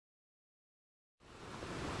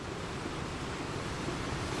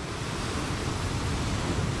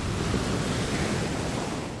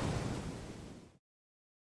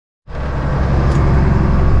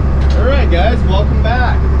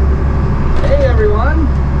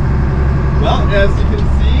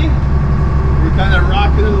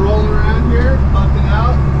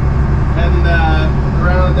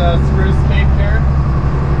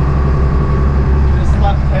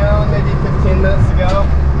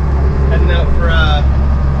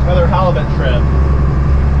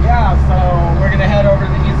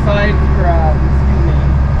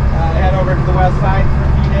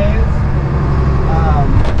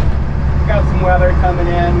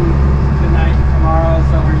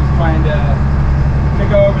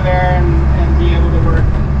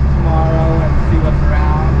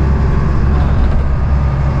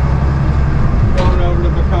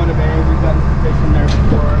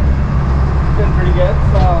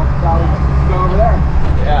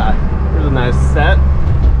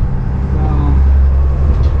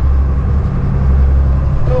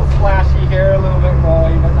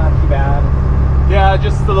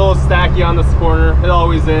It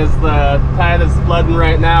always is. The tide is flooding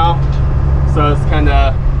right now, so it's kind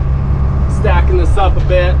of stacking this up a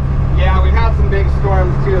bit. Yeah, we've had some big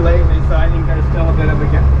storms too lately, so I think there's still a bit of a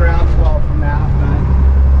groundswell from that, but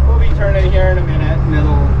we'll be turning here in a minute and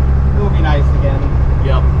it'll be nice again.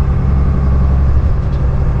 Yep.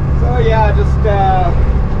 So yeah, just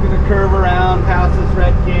gonna curve around past this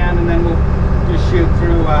red can and then we'll just shoot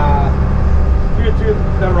through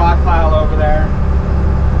the rock pile over there.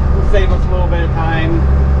 Will save us a little bit of time.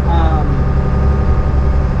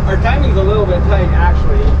 Our timing's a little bit tight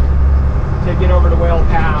actually to get over to Whale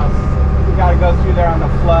Pass. We got to go through there on the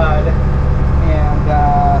flood, and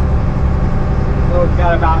so we've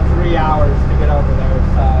got about 3 hours to get over there,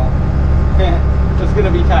 so it's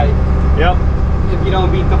gonna be tight. Yep. If you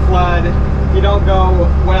don't beat the flood, if you don't go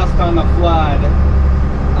west on the flood,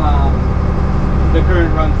 the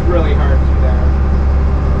current runs really hard through there,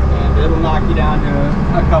 and it'll knock you down to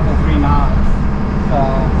a couple 3 knots. So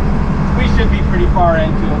we should be pretty far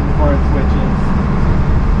into it before it switches.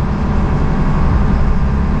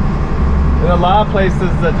 In a lot of places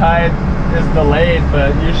the tide is delayed, but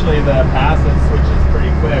usually the passage switches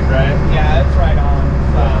pretty quick, right? Yeah, it's right on.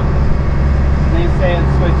 So they say it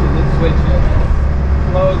switches, it switches. It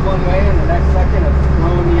flows one way and the next second it's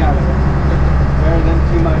flowing the other. There isn't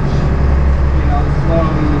too much, you know,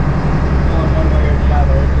 slowly going one way or the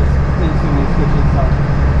other. It just instantly switches. So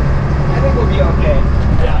I think we'll be okay.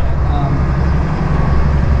 Yeah.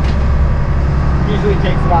 Usually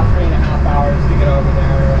takes about 3.5 hours to get over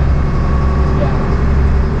there. Yeah,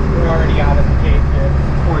 we're already out of the Cape here.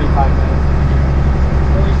 It's 45 minutes.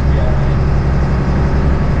 So we should be alright.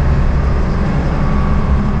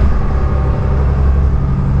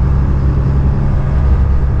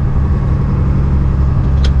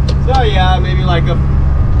 So yeah, maybe like a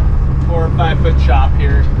 4 or 5 foot chop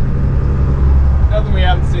here. Nothing we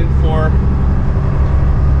haven't seen before.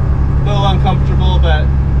 A little uncomfortable, but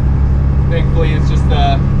thankfully it's just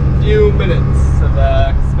a few minutes of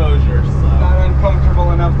exposure. So. Not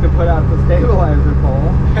uncomfortable enough to put out the stabilizer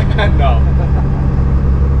pole. No.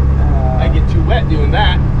 I get too wet doing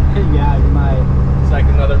that. Yeah, you might. It's like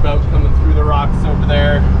another boat coming through the rocks over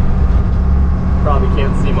there. Probably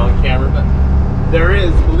can't see him on camera, but there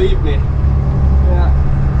is, believe me. Yeah.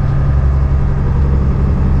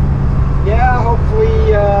 Yeah,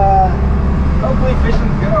 hopefully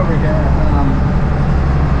fishing's good over here.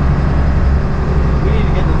 We need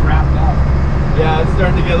to get this wrapped up. Yeah, it's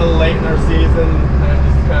starting to get a little late in our season, and it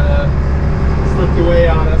just kind of slipped away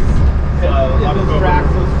on us. So it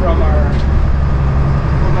distracts us from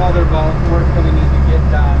other boat work that we need to get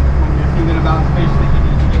done. When you're thinking about fish that you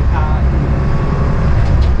need to get caught and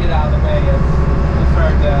get out of the way, it's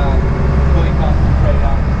hard to really concentrate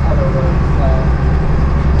on other work. So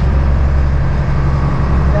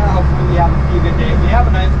yeah, hopefully we have a few good days. We have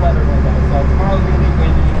a nice weather window, so tomorrow's gonna be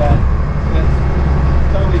windy, but it's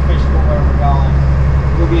totally fishable where we're going.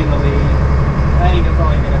 We'll be in the lead. I think it's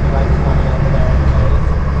only going to be like 20 over there anyways.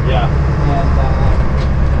 Yeah.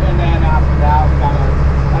 And then after that, we got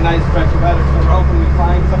a nice stretch of weather, so we're hoping we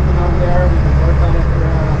find something over there. We can work on it for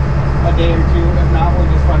a day or two. If not, we'll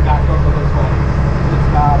just run back over this way. It's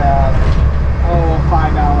about a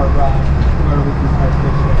 5-hour run where we can start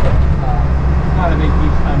fishing again. It's not a big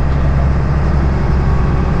beach time for me.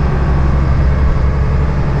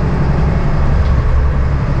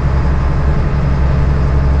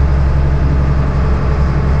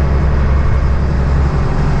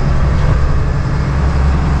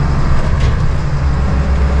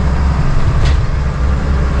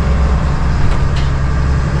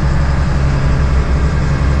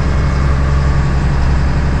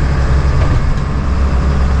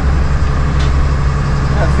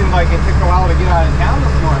 Like it took a while to get out of town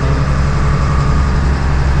this morning.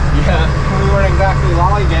 Yeah. We weren't exactly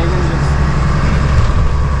lollygagging, just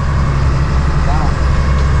wow.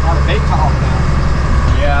 A lot of bait calls now.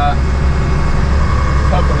 Yeah.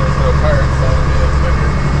 Hoping there's no current, so it'll be a quicker.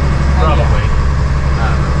 Probably.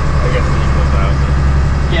 I don't know. I guess it equals out.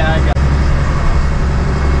 Yeah, I guess.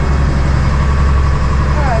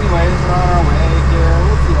 Anyways, we're on our way here.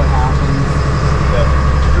 We'll see what happens. Yep.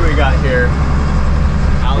 What do we got here?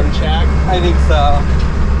 Shag? I think so.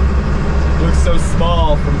 Looks so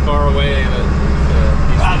small from far away, but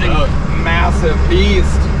I think massive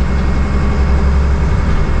beast.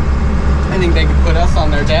 I think they could put us on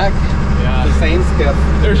their deck. Yeah. The same skiff.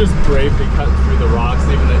 They're just bravely cutting through the rocks,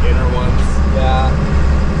 even the inner ones. Yeah.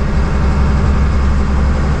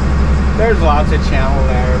 There's lots of channel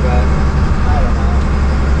there, but I don't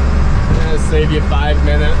know. It'll save you 5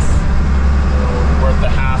 minutes. Worth the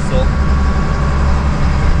hassle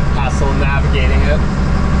navigating it.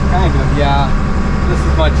 Kind of, yeah. this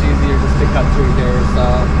is much easier just to cut through here, so.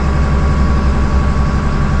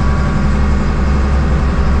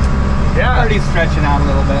 Yeah. Already stretching out a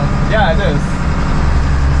little bit. Yeah, it is.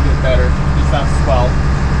 It's getting better. Just that swell.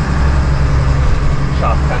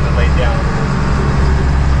 Shop kind of laid down.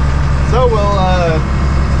 So we'll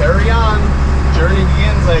carry on. Journey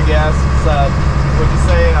begins, I guess. It's what'd you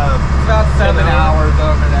say? About 7 hours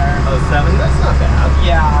over there. Oh, 7? That's not bad.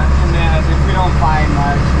 Yeah, and then if we don't find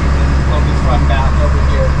much, we'll just run back over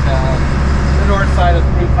here to the north side of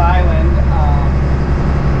Spruce Island,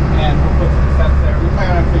 and we'll put some sets there. We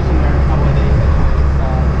plan on fishing there a couple of days anyway, so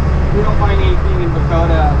if we don't find anything in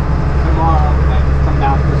Viekoda tomorrow, we might just come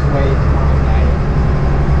back this way tomorrow night.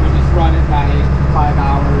 We just run at night, 5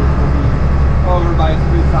 hours. We'll be over by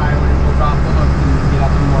Spruce Island. We'll drop the hook and get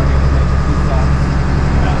up in the morning and make a few sets.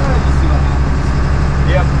 Just see what happens.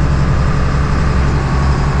 Yep.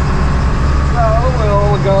 So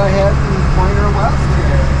we'll go ahead and point her west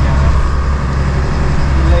here again.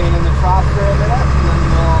 Be laying in the trough for a minute, and then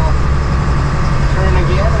we'll turn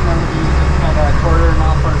again, and then we'll be just kind of quartering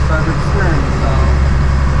off our starboard stern. So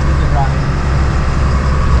we'll get right.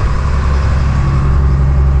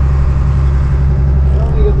 I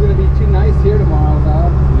don't think it's going to be too nice here tomorrow,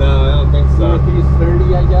 though. No, I don't think so. Northeast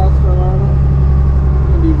 30, I guess, for Marmot. It's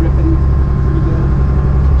going to be ripping pretty good.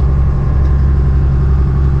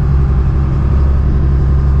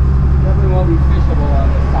 Definitely won't be fishable on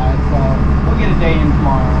this side, so we'll get a day in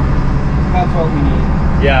tomorrow. That's what we need.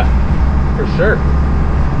 Yeah, for sure.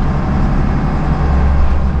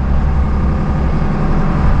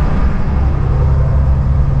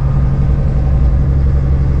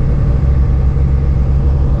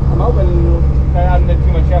 I'm hoping I haven't did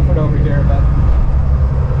too much effort over here, but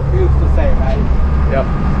who's to say, right? Yep.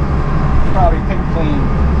 Probably picked clean.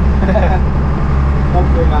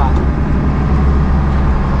 Hopefully not.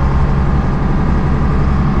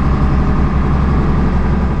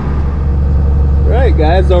 Right,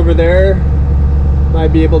 guys, over there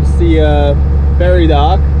might be able to see a ferry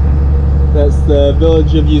dock. That's the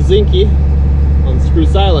village of Uzinki on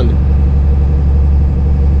Spruce Island.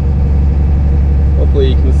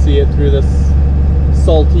 Hopefully you can see it through this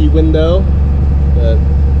salty window, but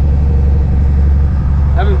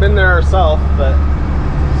haven't been there ourselves, but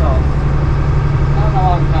Not in a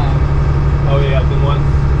long time. oh yeah, been once.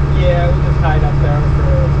 Yeah, we just tied up there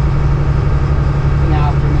for an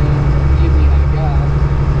afternoon, evening, I guess.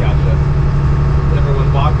 Gotcha. Everyone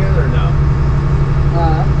walking or no?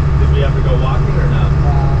 Did we ever go walking or no?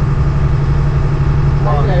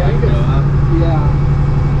 Long Okay, time ago, huh? yeah.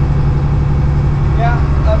 Yeah,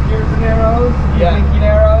 up here's the Narrows, Yeah. Yankee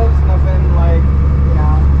Narrows, nothing like, you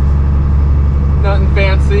know. Nothing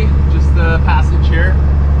fancy, just the passage here.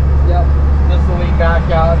 Yep, this will lead back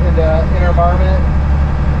out into Inner Marmot.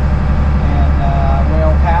 And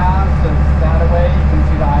Whale Pass is that away. You can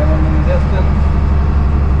see the island in the distance.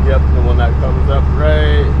 Yep, the one that comes up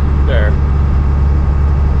right there.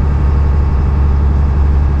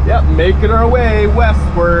 Yep, making our way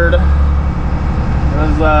westward. It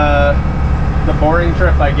was the boring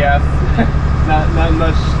trip, I guess. not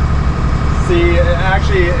much. See,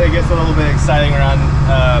 actually, it gets a little bit exciting around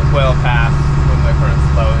Whale Pass when the current's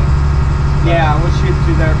flowing. Yeah, we'll shoot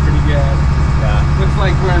through there pretty good. Yeah. Looks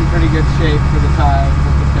like we're in pretty good shape for the time.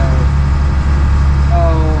 We'll get there,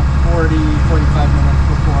 40, 45 minutes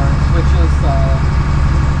before it switches, so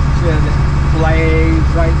should blaze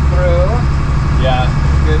right through. Yeah,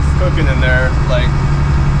 it's cooking in there, like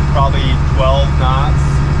probably 12 knots.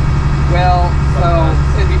 Well, so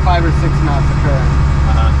it'd be 5 or 6 knots a current.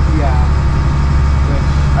 Yeah. Which,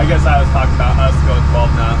 I guess I was talking about us going 12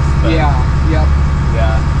 knots. But yeah, yep.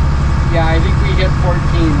 Yeah. Yeah, I think we hit 14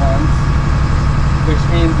 once, which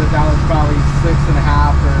means that was probably 6.5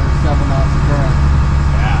 or 7 knots a current.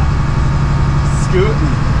 Yeah.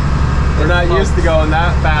 Scooting. We're not used to going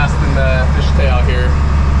that fast in the fishtail here.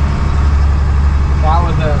 That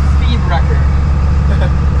was a speed record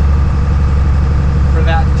for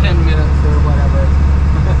that 10 minutes or whatever.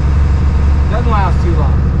 Doesn't last too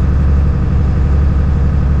long.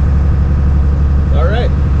 All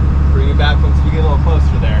right. Bring you back once we get a little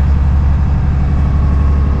closer there.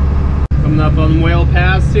 Coming up on Whale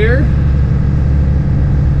Pass here.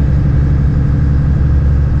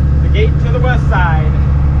 The gate to the west side.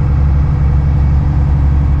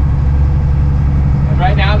 And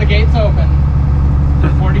right now the gate's open for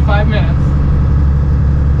 45 minutes.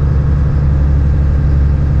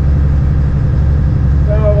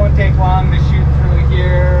 So it won't take long to shoot through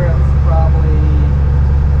here. It's probably,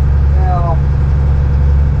 well,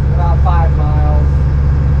 about 5 miles.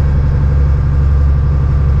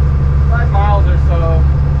 5 miles or so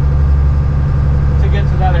to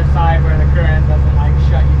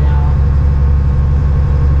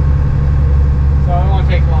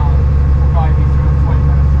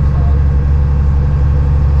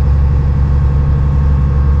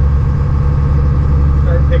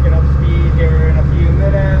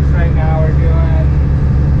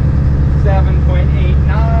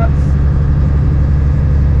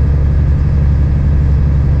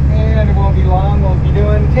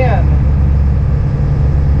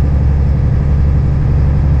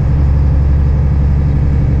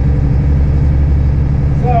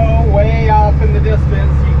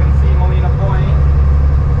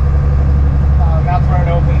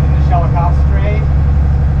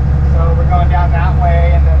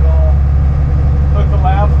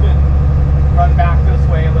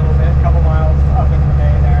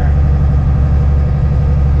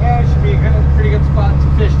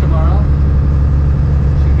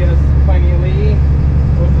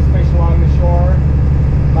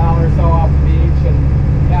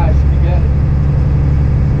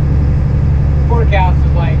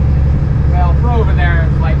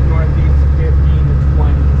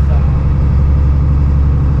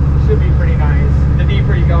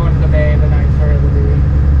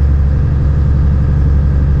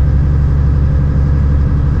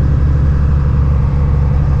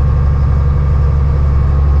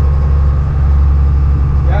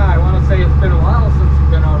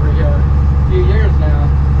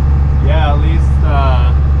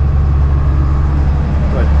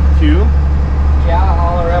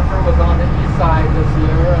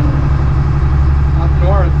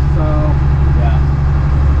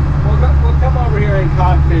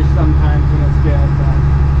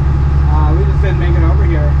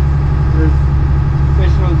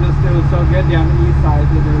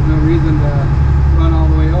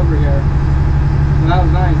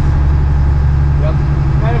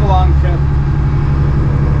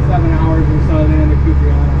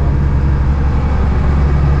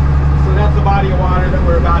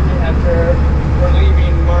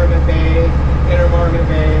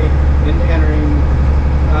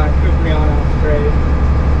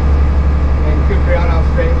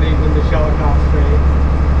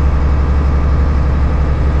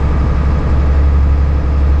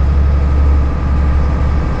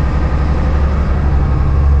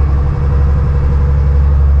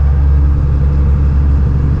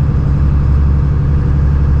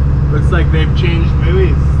looks like they've changed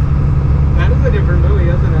buoys. That is a different buoy,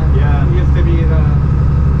 isn't it? Yeah. It used to be the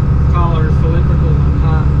taller cylindrical one,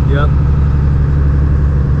 huh? Yep.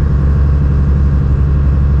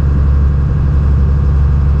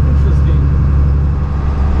 Interesting.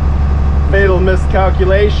 Fatal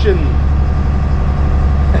miscalculation.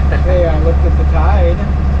 Hey, I looked at the tide.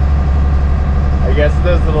 I guess it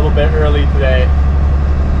is a little bit early today.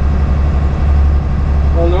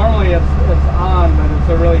 Well, normally it's on, but it's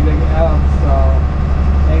a really big ebb, so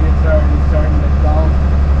maybe it's already starting to dull.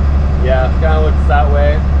 Yeah, kind of looks that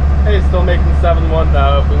way. Hey, still making 7-1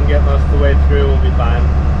 though. If we can get most of the way through, we'll be fine.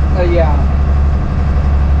 Yeah.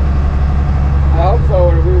 I hope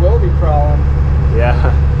so, or we will be crawling. Yeah.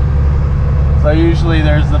 So usually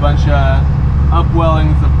there's a bunch of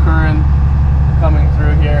upwellings of current coming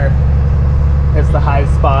through here. It's the high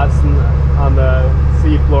spots on the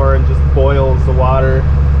seafloor and just boils the water.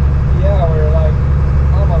 Yeah, we're like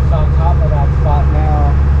almost on top of that spot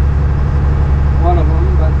now. One of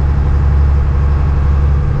them, but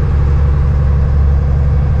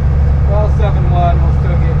well, 7-1. We'll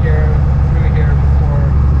still get here through here before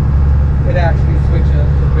it actually switches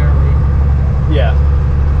to barely. Yeah,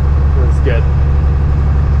 that's good.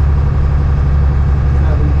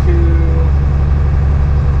 7-2.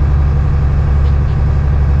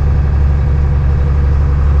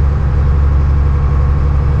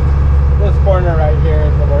 This corner right here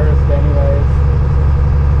is the worst anyways.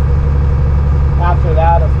 After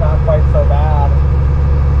that, it's not quite so bad.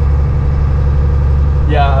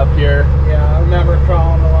 Yeah, up here. Yeah, I remember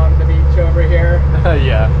crawling along the beach over here.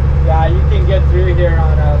 Yeah. Yeah, you can get through here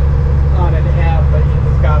on an ebb, but you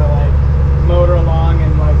just gotta like motor along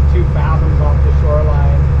in like 2 fathoms off the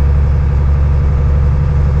shoreline.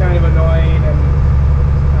 It's kind of annoying and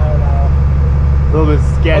I don't know. A little bit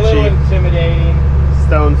sketchy. A little intimidating.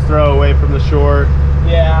 Stone's throw away from the shore.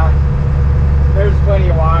 Yeah. There's plenty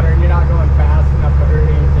of water and you're not going fast enough to hurt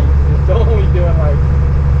anything. You're still only doing like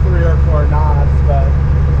 3 or 4 knots, but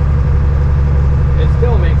it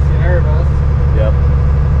still makes you nervous. Yep.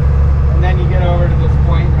 And then you get over to this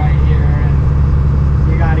point right here and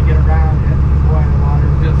you got to get around it. Boy, the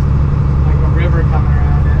water's just like a river coming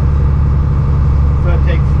around it. So it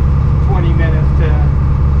takes 20 minutes to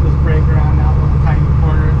just break around that little tiny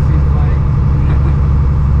corner, it seems like.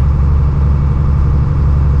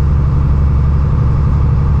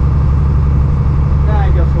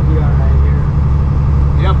 I guess we'll be alright here.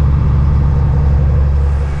 Yep.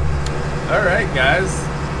 Alright guys,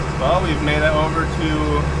 well we've made it over to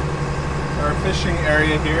our fishing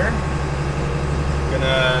area here.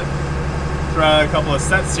 Gonna throw out a couple of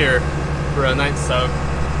sets here for a night soak.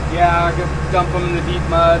 Yeah, dump them in the deep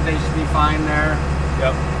mud, they should be fine there.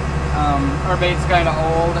 Yep. Our bait's kind of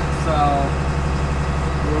old, so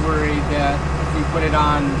we're worried that if we put it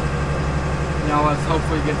on, you know, it's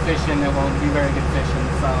hopefully good fishing, it won't be very good fishing,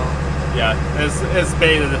 so. Yeah, it's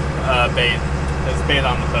baited bait. It's bait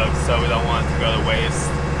on the hook, so we don't want it to go to waste.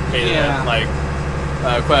 Baited it like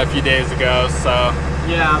quite a few days ago, so.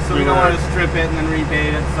 Yeah, so we don't want to strip it and then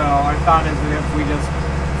rebait it, so our thought is that if we just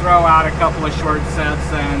throw out a couple of short sets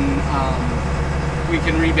and we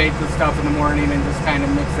can rebait the stuff in the morning and just kind of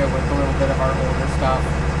mix it with a little bit of our older stuff.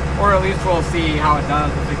 Or at least we'll see how it does.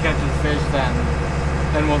 If it catches fish, then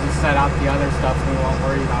we'll just set out the other stuff and we won't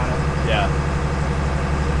worry about it. Yeah.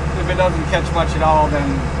 If it doesn't catch much at all, then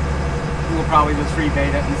we'll probably just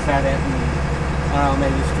rebait it and set it and I don't know,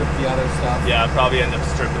 maybe strip the other stuff. Yeah, probably end up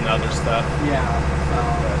stripping the other stuff. Yeah. So.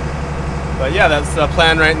 But yeah, that's the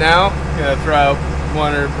plan right now. Gonna throw out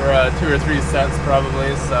 1 or 2 or 3 sets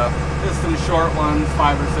probably. So just some short ones,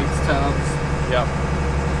 5 or 6 tubs. Yep.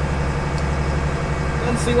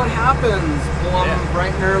 And see what happens. Pull them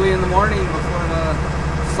bright and early in the morning before the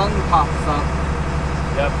sun pops up.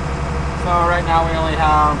 Yep. So right now we only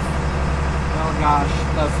have, oh gosh,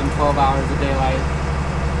 less than 12 hours of daylight.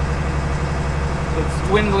 It's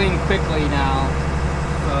dwindling quickly now,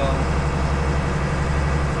 so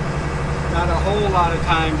not a whole lot of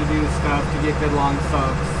time to do stuff to get good long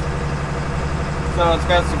soaks. So it's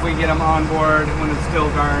best if we get them on board when it's still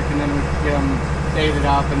dark and then we can get them baited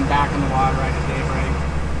up and back in the water right at daybreak.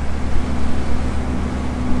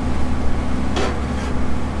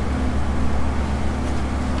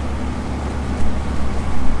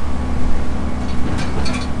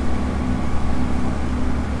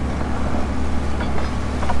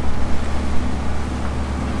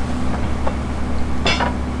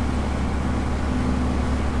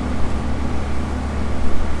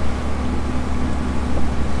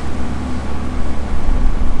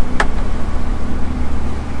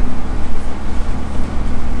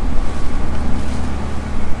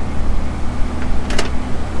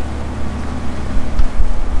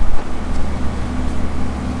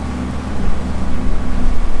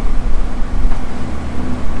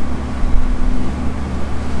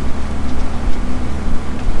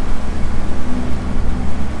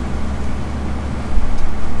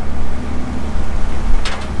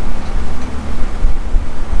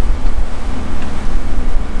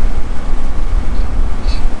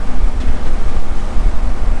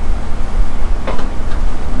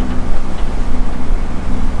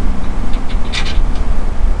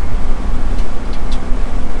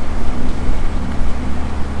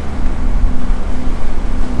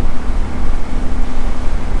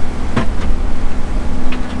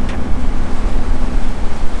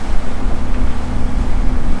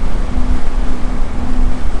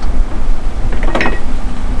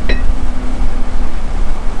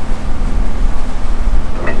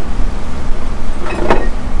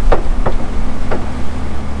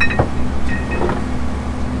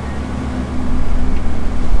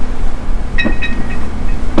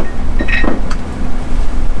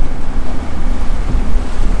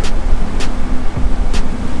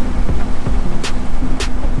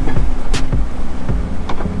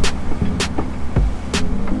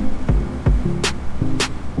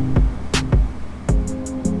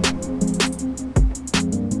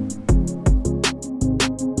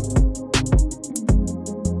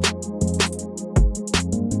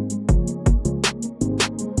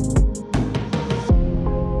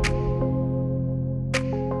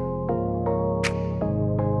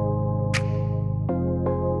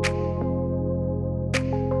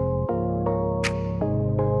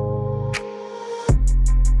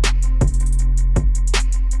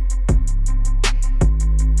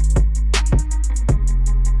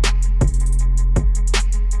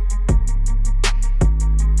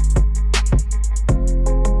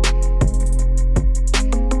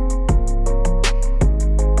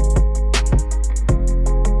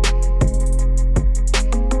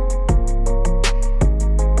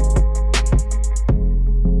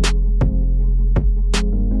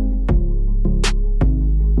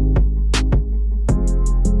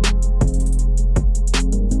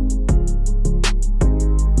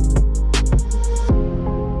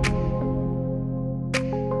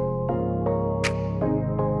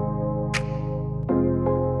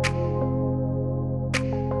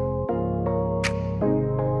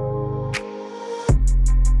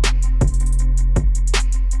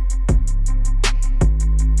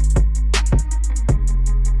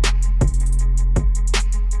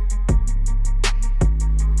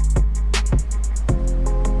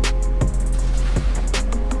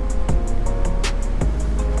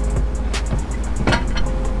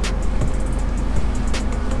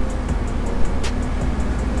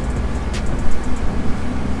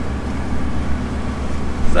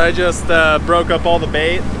 So I just broke up all the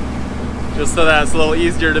bait, just so that it's a little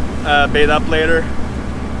easier to bait up later.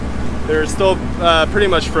 They're still pretty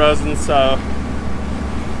much frozen, so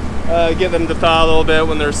get them to thaw a little bit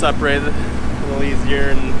when they're separated, a little easier,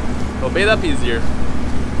 and they'll bait up easier.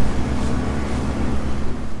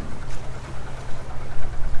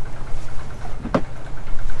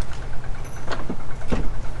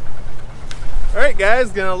 Alright guys,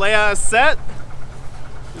 gonna lay out a set.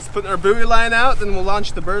 Just putting our buoy line out, then we'll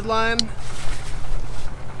launch the bird line.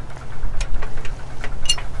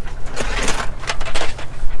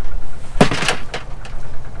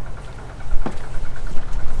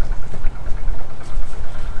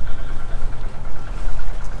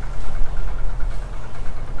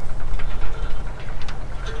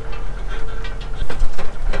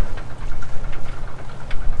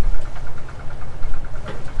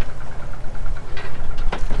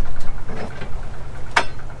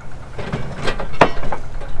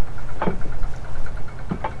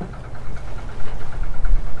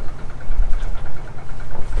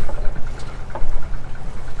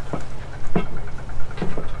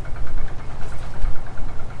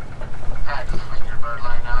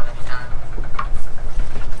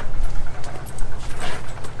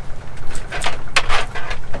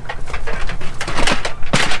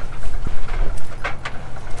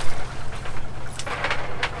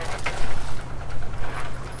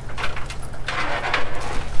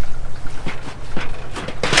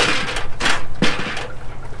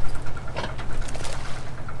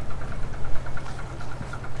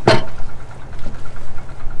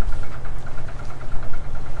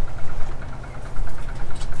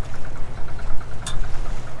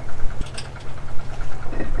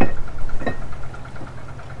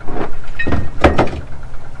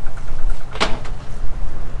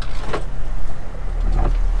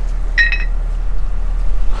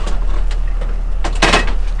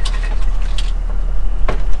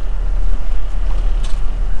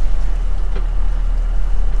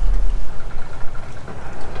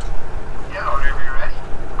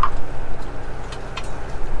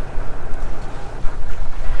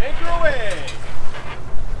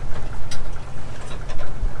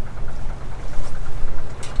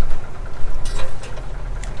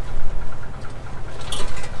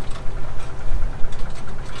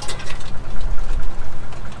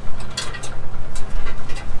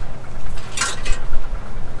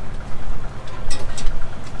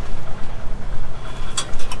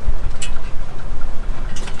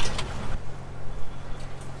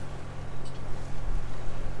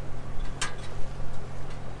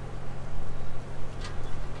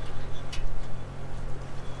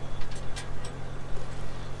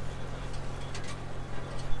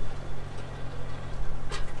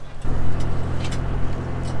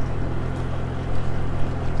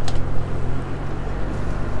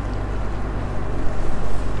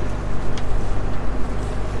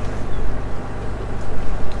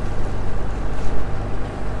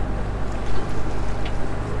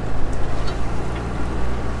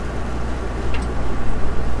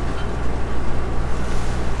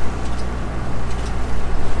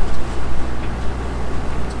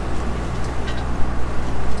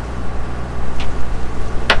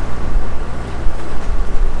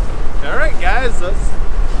 Guys, that's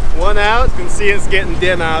one out. You can see it's getting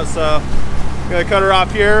dim out, so I'm gonna cut her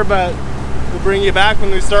off here, but we'll bring you back when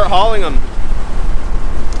we start hauling them.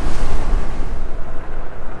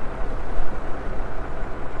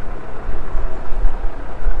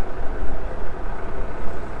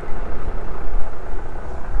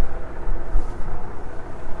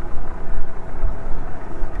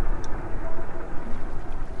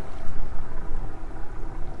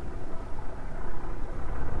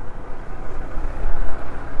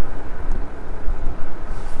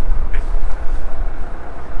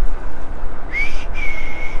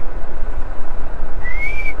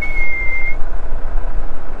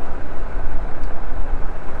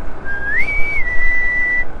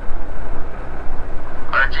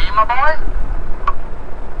 My boy?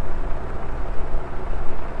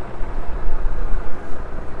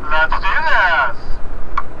 Let's do this!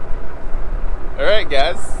 Alright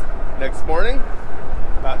guys, next morning,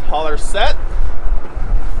 about to haul our set.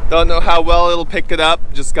 Don't know how well it'll pick it up,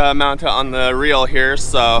 just gotta mount it on the reel here,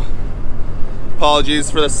 so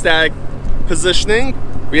apologies for the static positioning.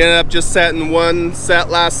 We ended up just setting one set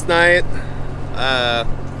last night.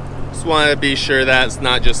 Just wanted to be sure that it's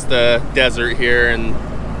not just the desert here and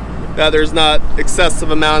that there's not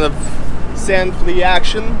excessive amount of sand flea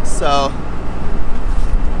action, so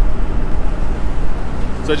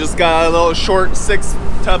just got a little short 6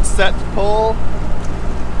 tub set to pull,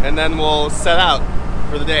 and then we'll set out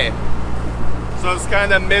for the day. So it's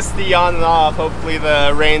kind of misty on and off. Hopefully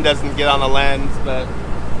the rain doesn't get on the lens, but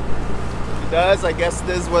if it does, I guess it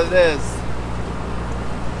is what it is.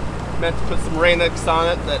 Meant to put some Rain-X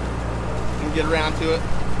on it, but didn't get around to it.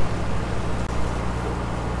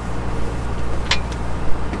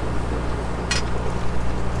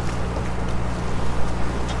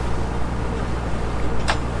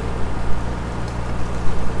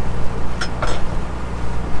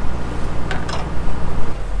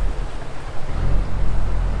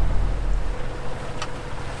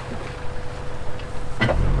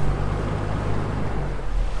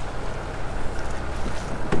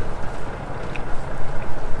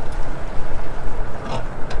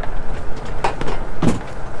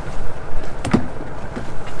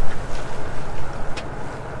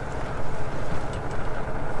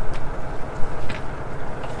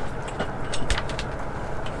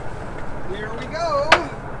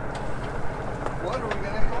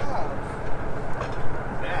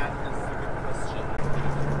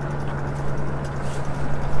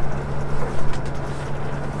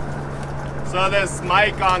 So this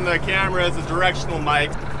mic on the camera is a directional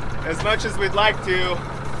mic. As much as we'd like to,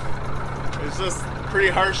 it's just pretty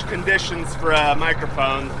harsh conditions for a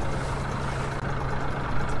microphone.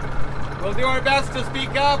 We'll do our best to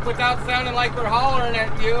speak up without sounding like we're hollering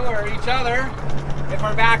at you or each other. If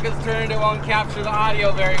our back is turned, it won't capture the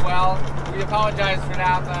audio very well. We apologize for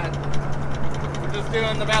that, but we're just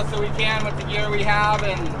doing the best that we can with the gear we have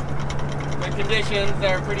and the conditions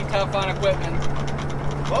that are pretty tough on equipment.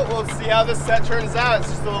 Well, we'll see how this set turns out. It's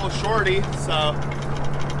just a little shorty, so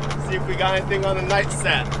see if we got anything on the night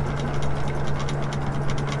set.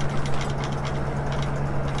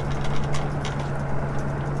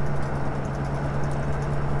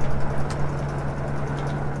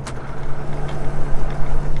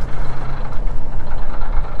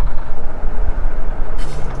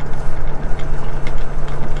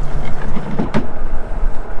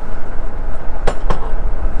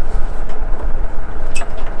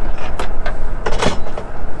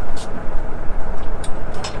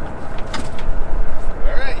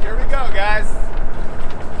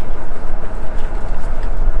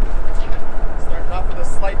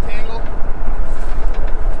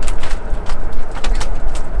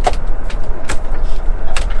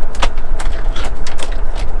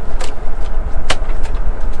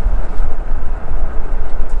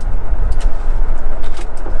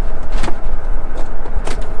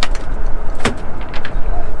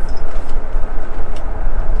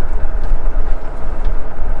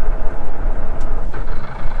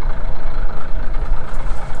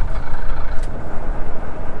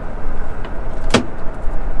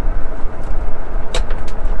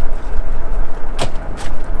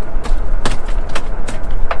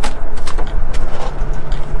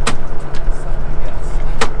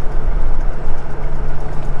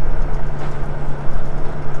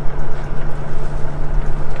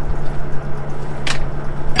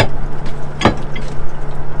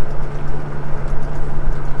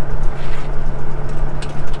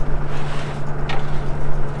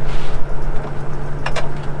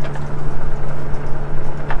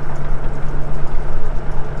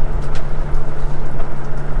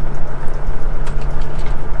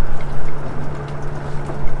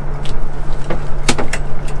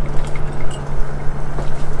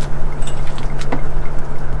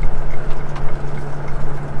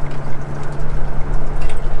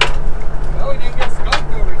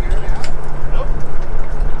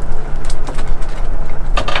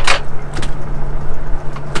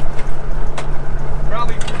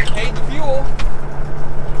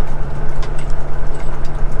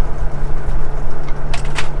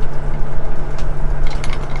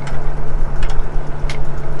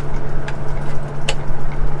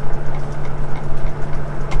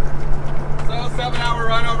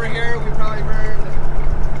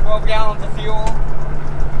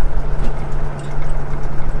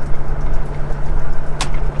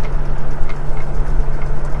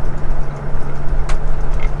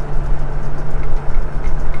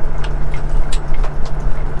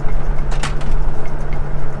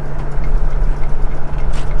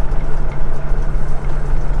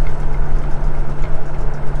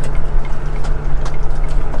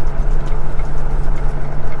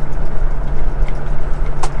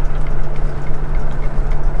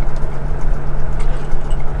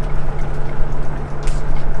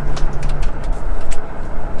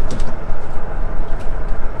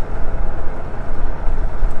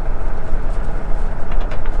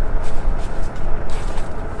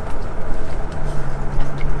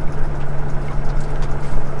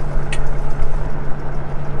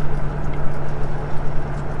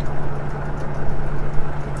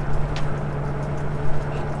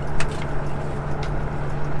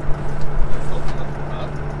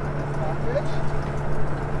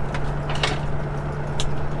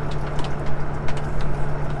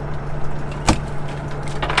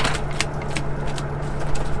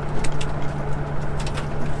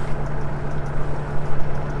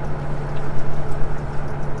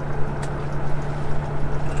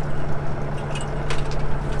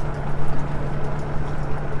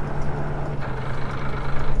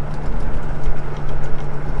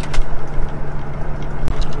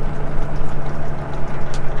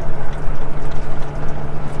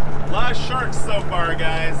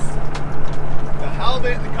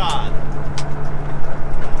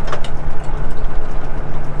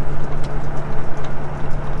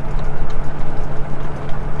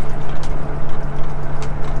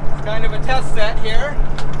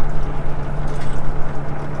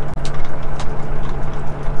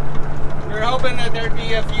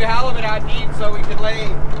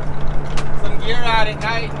 out at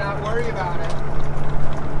night and not worry about it.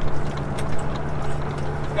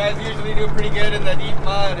 These guys usually do pretty good in the deep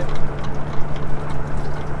mud.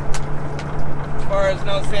 As far as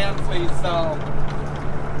no sand fleas, so.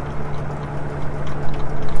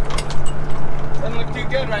 Doesn't look too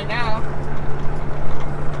good right now.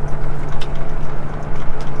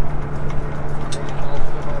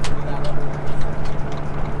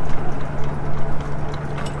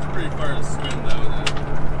 Pretty far to swim though.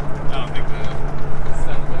 I don't think the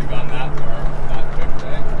sun would have gone that far that quick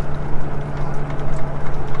today.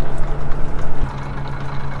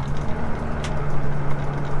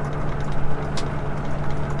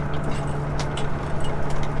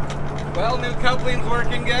 Well, new coupling's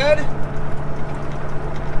working good.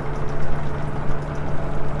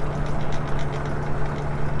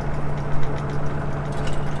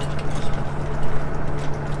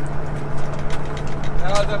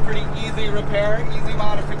 That was a pretty easy repair, easy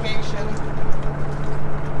modification.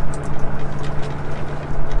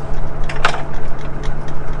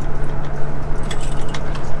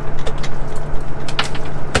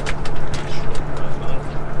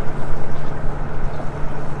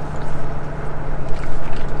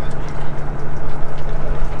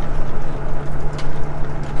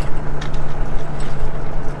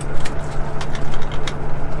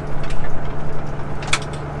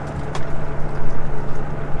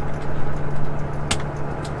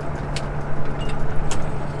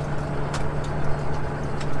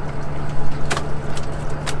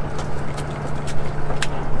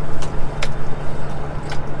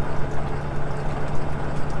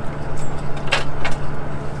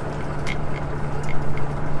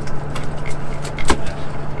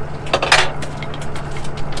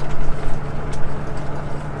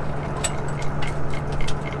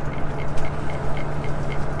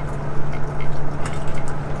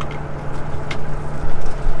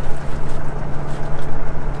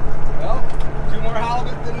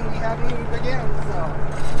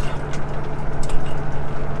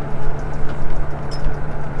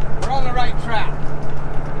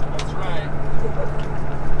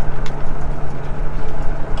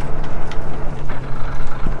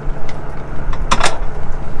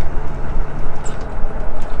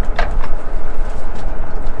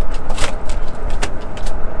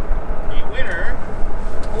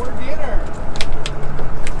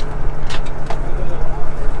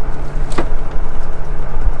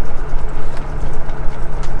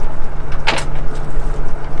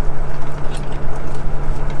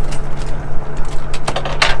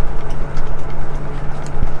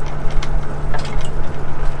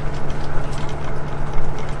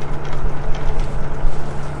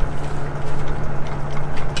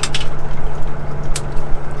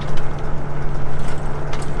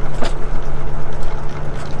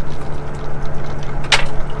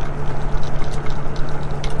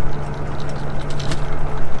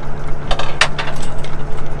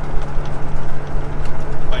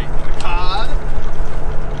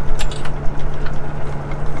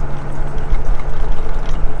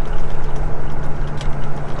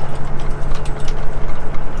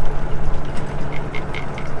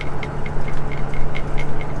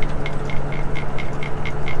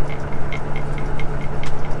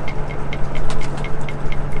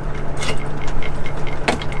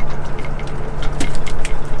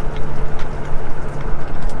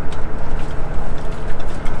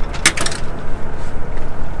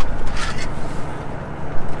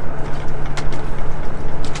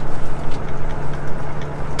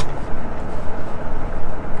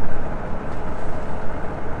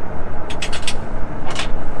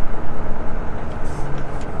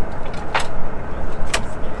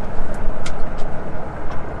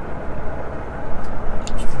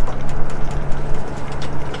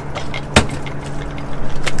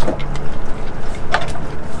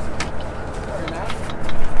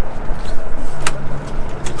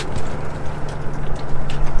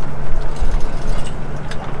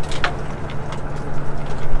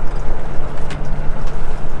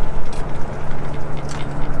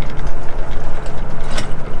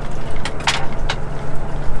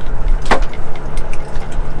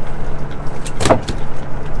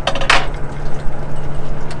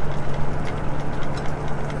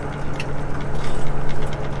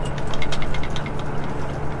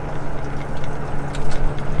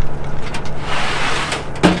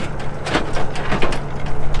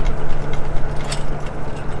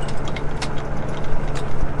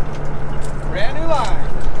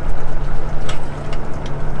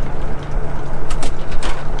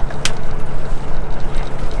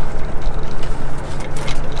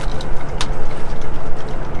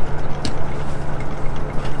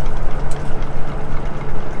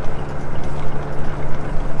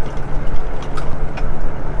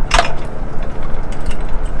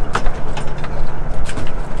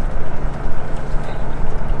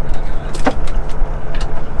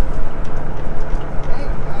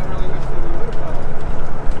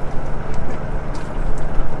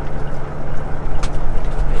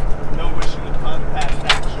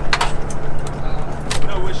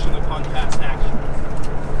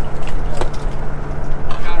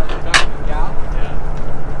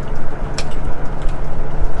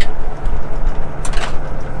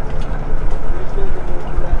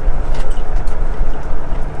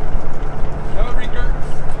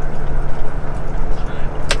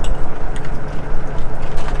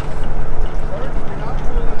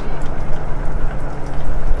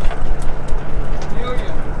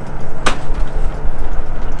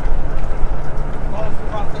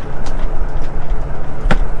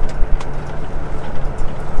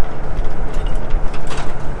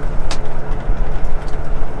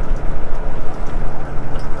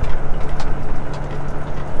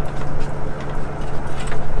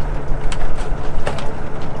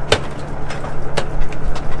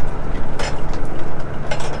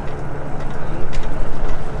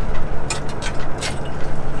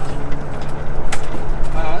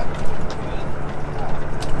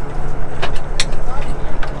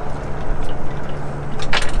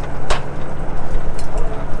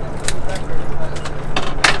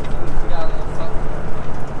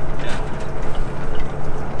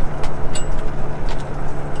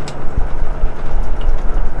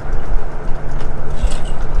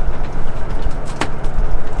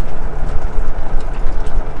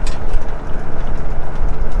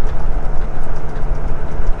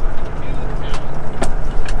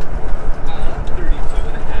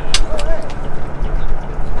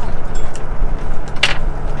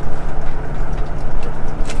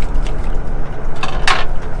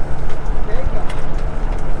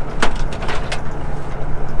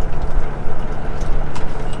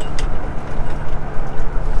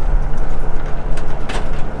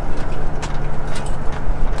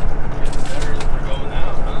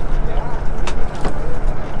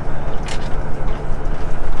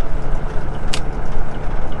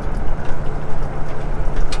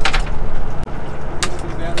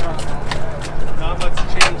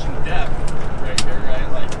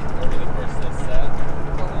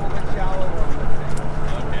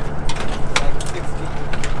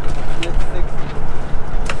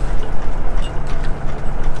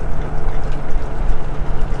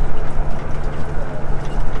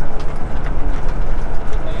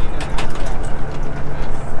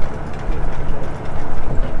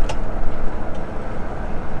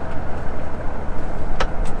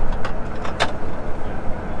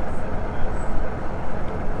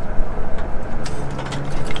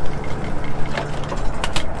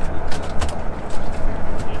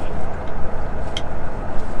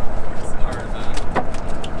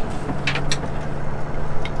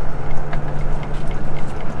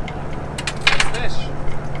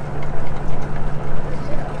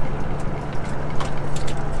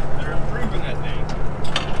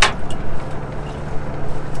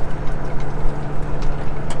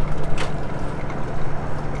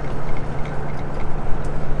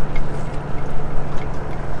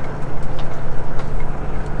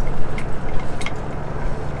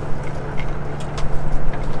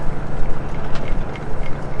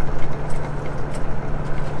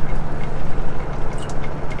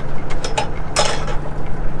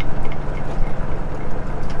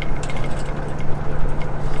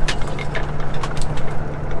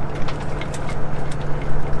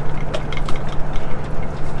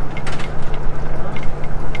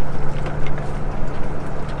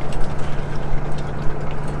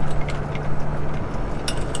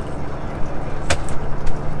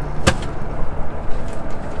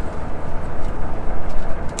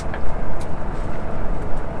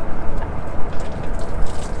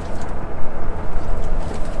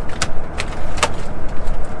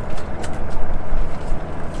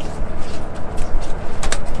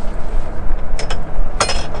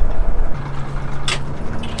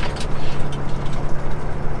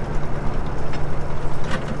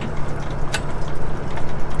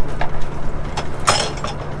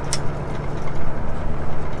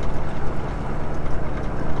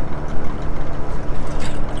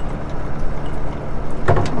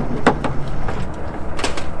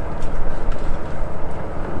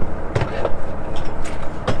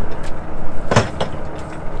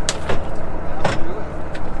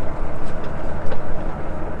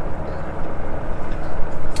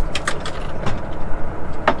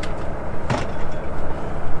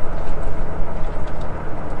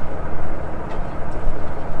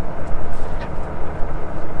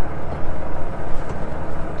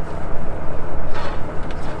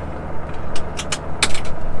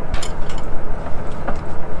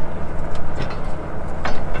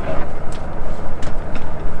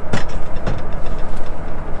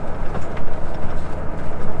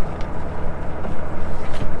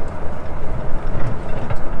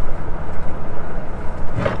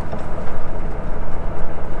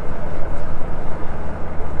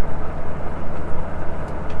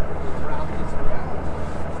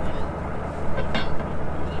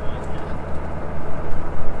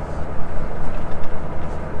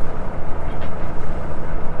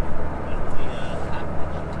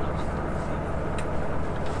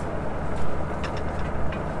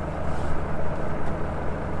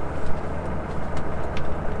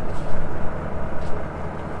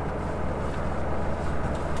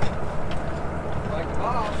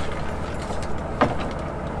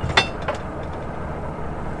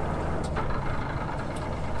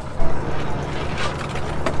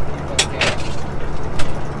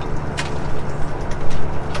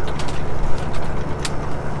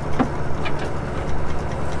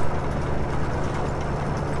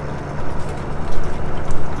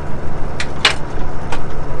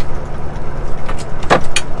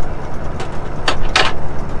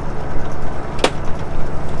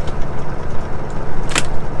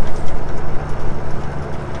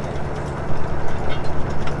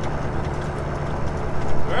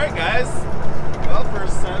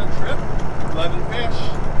 trip. 11 fish.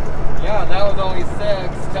 Yeah, that was only 6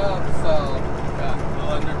 tubs, so Yeah, a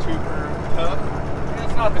little under 2 per tub. yeah,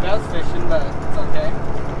 it's not the best fishing, but it's okay.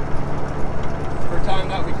 For a time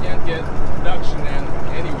that we can't get production in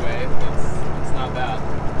anyway, it's not bad.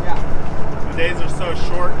 Yeah. The days are so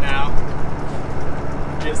short now.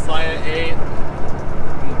 Get sight at 8,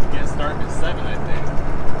 and get started at 7, I think.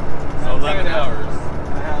 So 11 hours.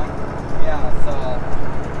 Yeah, so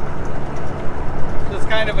just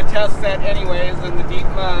kind of a test set anyways in the deep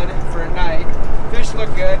mud for at night. Fish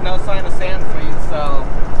look good, no sign of sand fleas, so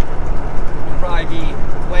we'll probably be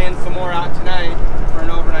laying some more out tonight for an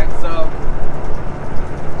overnight soak.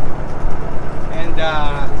 And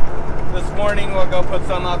this morning we'll go put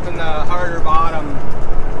some up in the harder bottom,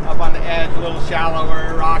 up on the edge, a little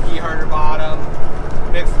shallower, rocky, harder bottom,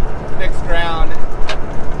 mixed ground.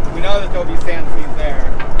 We know that there'll be sand fleas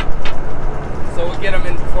there, so we'll get them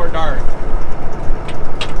in before dark.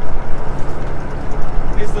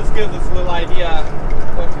 At least this gives us a little idea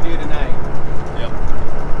what to do tonight. Yep.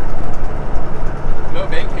 No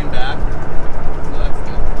bait came back, so that's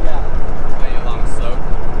good. Yeah. Plenty of long soak.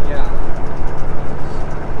 Yeah.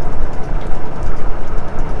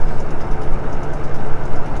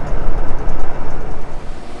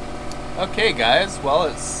 Okay guys, well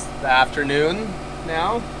it's the afternoon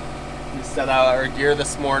now. We set out our gear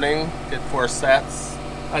this morning, did 4 sets.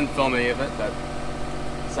 I didn't film any of it, but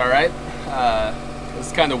it's alright. It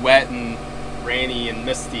was kind of wet and rainy and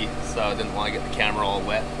misty, so I didn't want to get the camera all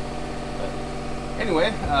wet. But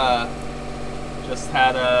anyway, just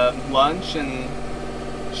had a lunch and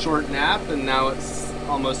short nap, and now it's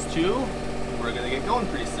almost 2. We're gonna get going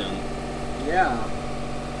pretty soon. Yeah.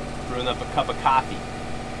 Brewing up a cup of coffee.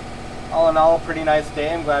 All in all, pretty nice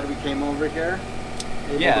day. I'm glad we came over here.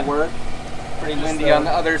 Able Yeah. to work. Pretty Just, windy on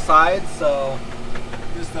the other side, so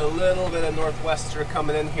Just a little bit of northwester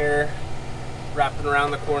coming in here, wrapping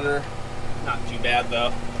around the corner. Not too bad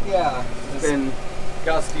though. yeah. It's been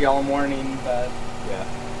gusty all morning, but Yeah.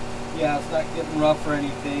 yeah, it's not getting rough or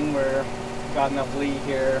anything. We're got enough lee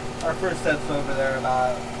here. Our first set's over there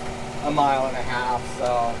about 1.5 miles,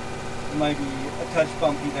 so it might be a touch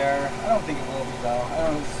bumpy there. I don't think it will be though.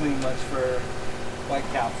 I don't swing much for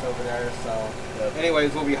whitecaps over there, so Yep.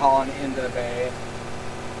 anyways, we'll be hauling into the bay.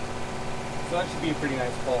 So that should be a pretty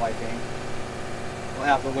nice pull, I think. We'll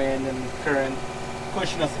have the wind and current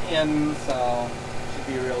pushing us in, so it should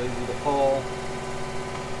be real easy to pull.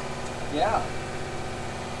 Yeah.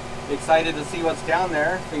 Excited to see what's down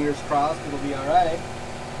there. Fingers crossed it'll be alright.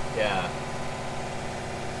 Yeah.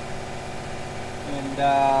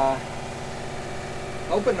 And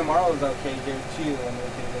hoping tomorrow's okay here too, and we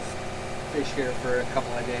can just fish here for a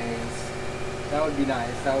couple of days. That would be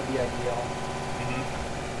nice. That would be ideal.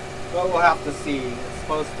 But we'll have to see. It's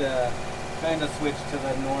supposed to kind of switch to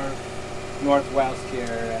the northwest here,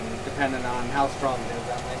 and depending on how strong it is,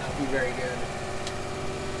 that might not be very good.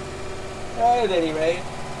 At any rate,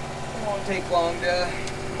 it won't take long to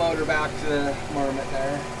motor back to Marmot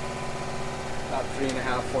there. About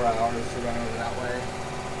 3.5, 4 hours to run over that way.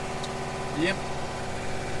 Yep.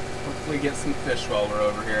 Hopefully get some fish while we're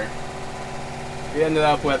over here. We ended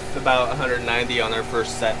up with about 190 on our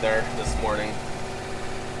first set there this morning.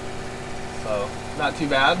 So, not too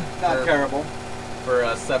bad. Not terrible. For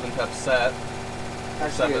a 7-tub set.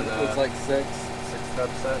 Actually, Seven, it was like 6. 6-tub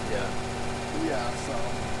set, yeah. Yeah, so.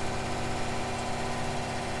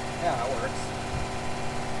 Yeah, that works.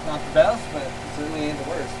 Not the best, but it certainly ain't the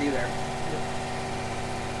worst either.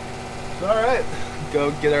 Alright,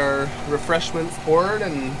 go get our refreshments poured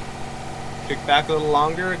and kick back a little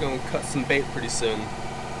longer. Gonna cut some bait pretty soon.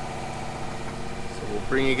 So we'll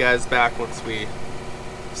bring you guys back once we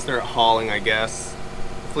start hauling, I guess.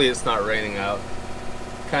 Hopefully it's not raining out.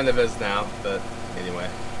 Kind of is now, but anyway.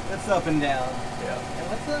 It's up and down. Yeah. And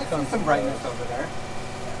let's see some brightness over there.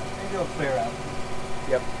 Maybe it'll clear up.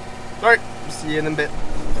 Yep. Alright, see you in a bit.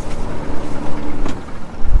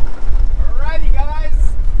 Alrighty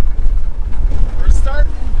guys. We're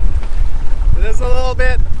starting. It is a little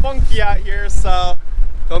bit funky out here, so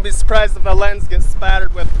don't be surprised if the lens gets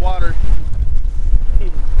spattered with water.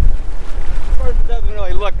 Of course, it doesn't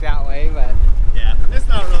really look that way, but Yeah, it's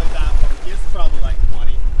not really that funky. It's probably like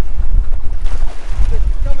 20. it's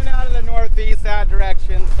coming out of the northeast that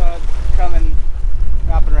direction, so it's coming,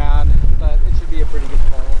 wrapping around, but it should be a pretty good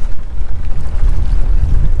pull.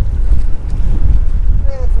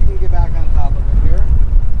 If we can get back on top of it here.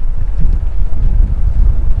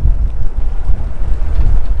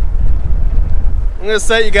 I'm gonna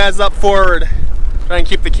set you guys up forward. Try and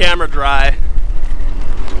keep the camera dry.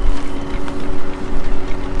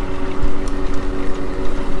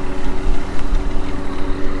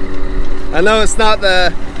 I know it's not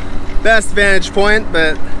the best vantage point,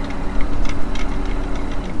 but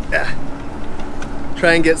yeah,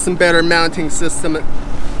 try and get some better mounting system at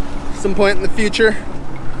some point in the future.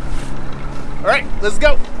 All right, let's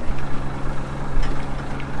go.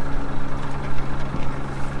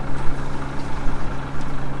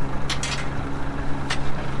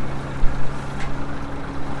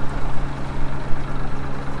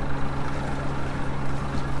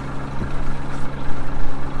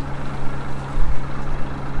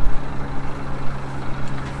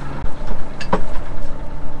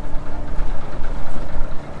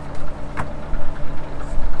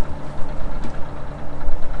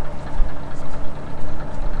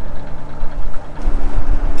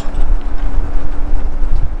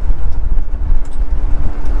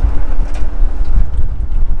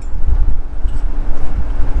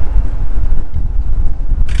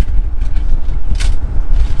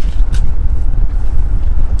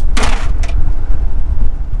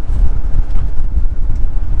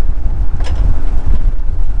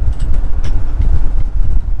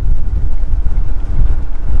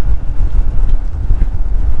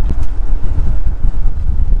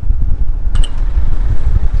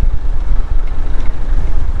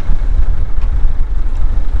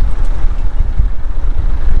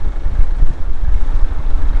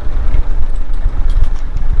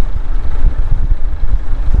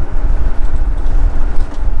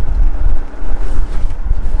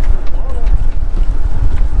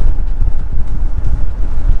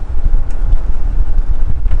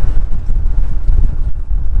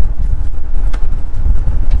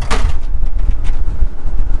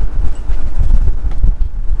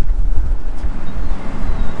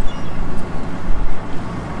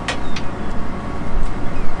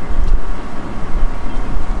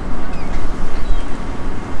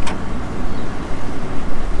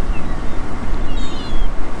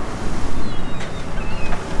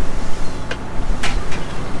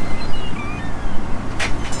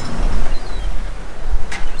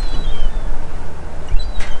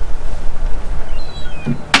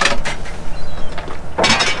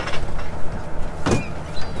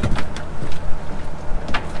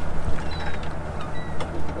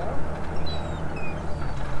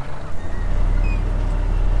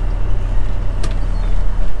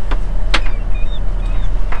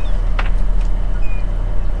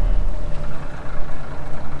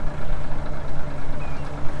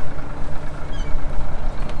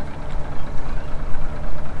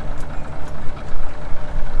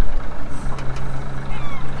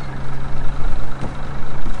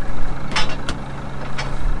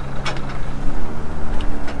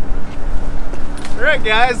 Alright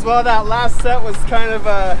guys, well that last set was kind of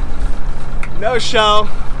a no-show.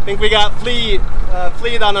 I think we got flea'd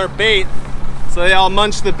on our bait, so they all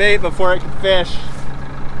munched the bait before it could fish.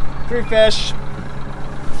 3 fish,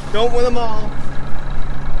 don't win them all.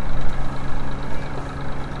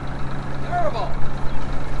 Terrible.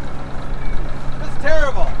 That's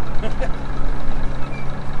terrible.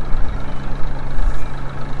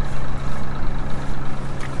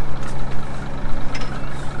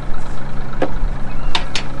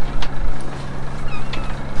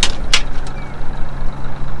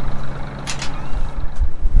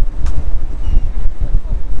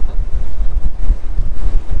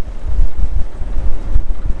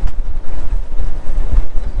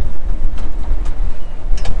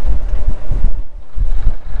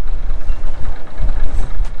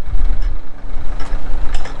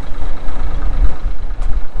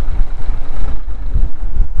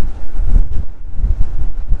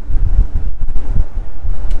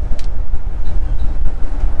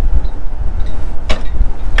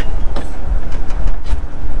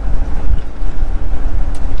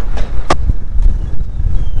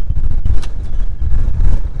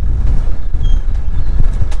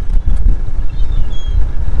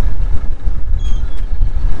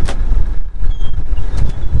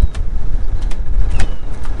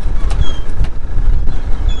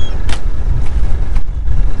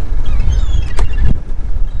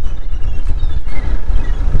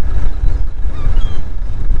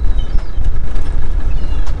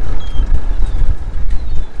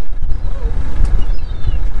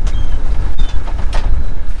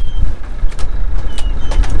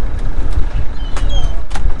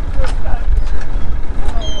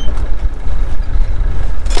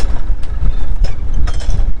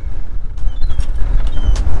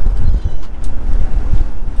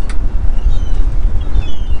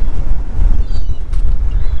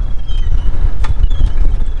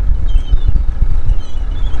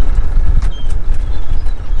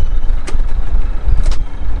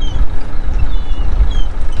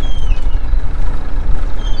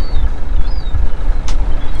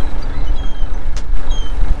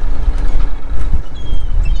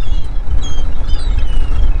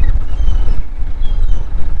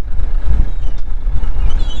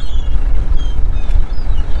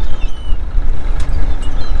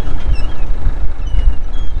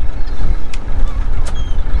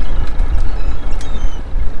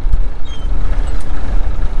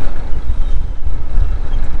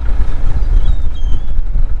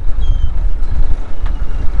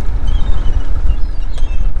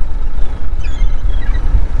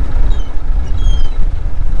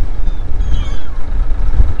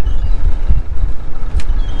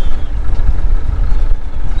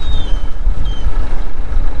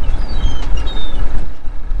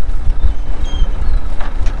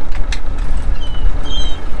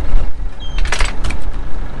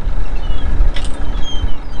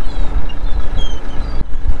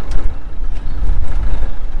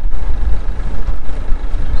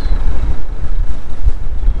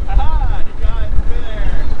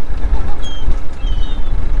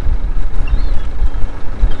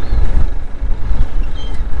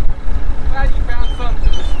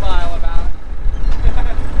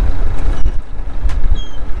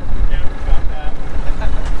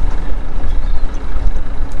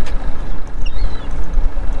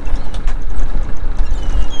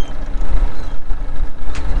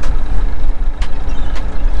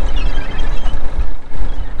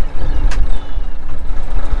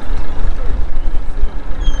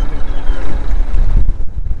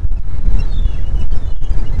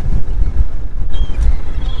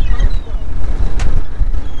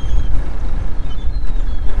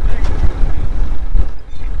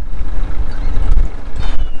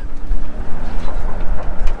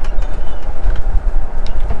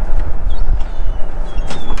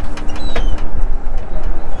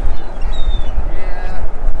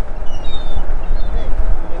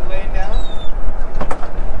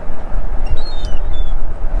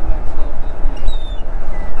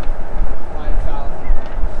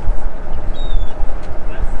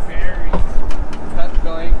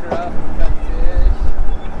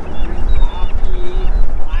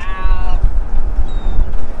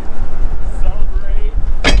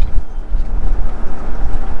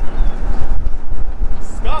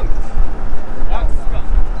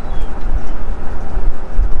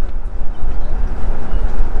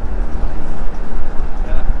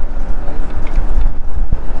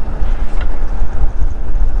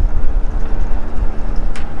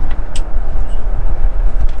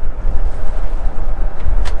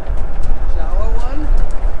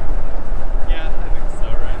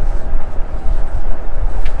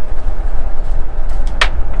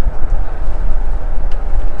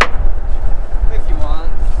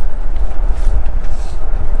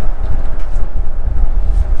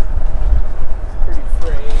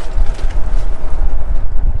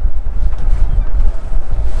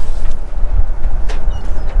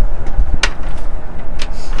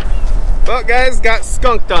 out, guys. Got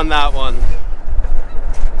skunked on that one.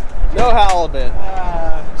 No halibut.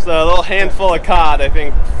 So a little handful of cod, I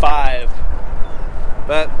think 5.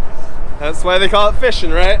 But that's why they call it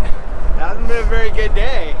fishing, right? Hasn't been a very good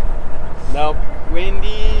day. Nope.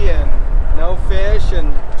 Windy and no fish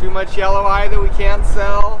and too much yellow eye that we can't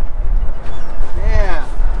sell. Yeah.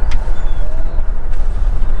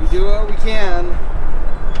 We do what we can.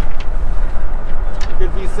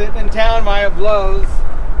 Could be sitting in town while it blows.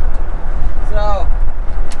 So,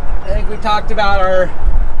 I think we talked about our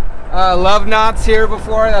love knots here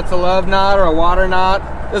before. That's a love knot or a water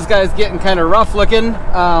knot. This guy's getting kind of rough looking.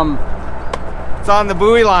 It's on the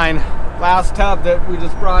buoy line, last tub that we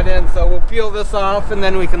just brought in. So we'll peel this off and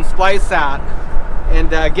then we can splice that and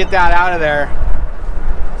get that out of there.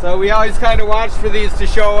 So we always kind of watch for these to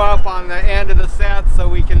show up on the end of the set so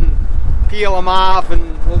we can peel them off,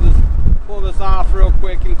 and we'll just pull this off real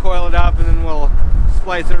quick and coil it up, and then we'll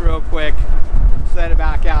splice it real quick, set it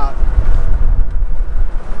back out.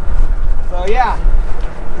 So yeah.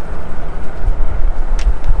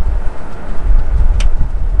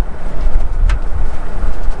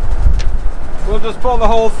 We'll just pull the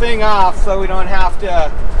whole thing off so we don't have to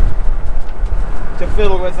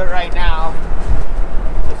fiddle with it right now.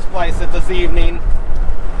 We'll splice it this evening.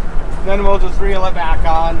 Then we'll just reel it back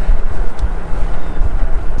on.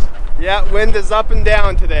 Yeah, wind is up and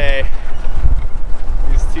down today.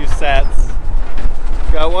 These 2 sets.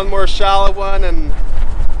 Got one more shallow one and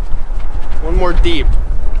one more deep.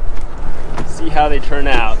 See how they turn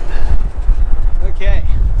out. Okay.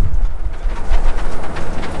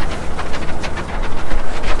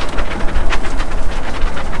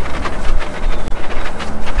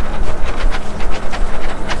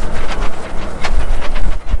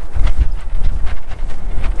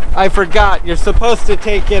 I forgot, you're supposed to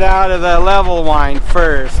take it out of the level wind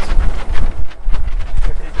first.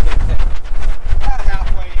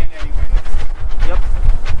 Halfway in anyway. Yep.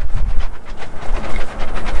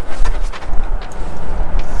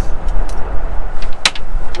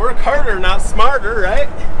 Work harder, not smarter, right?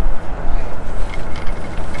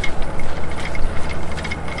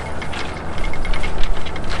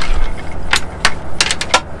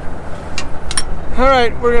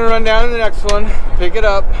 Alright, we're going to run down to the next one, pick it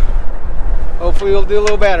up. Hopefully we'll do a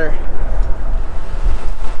little better.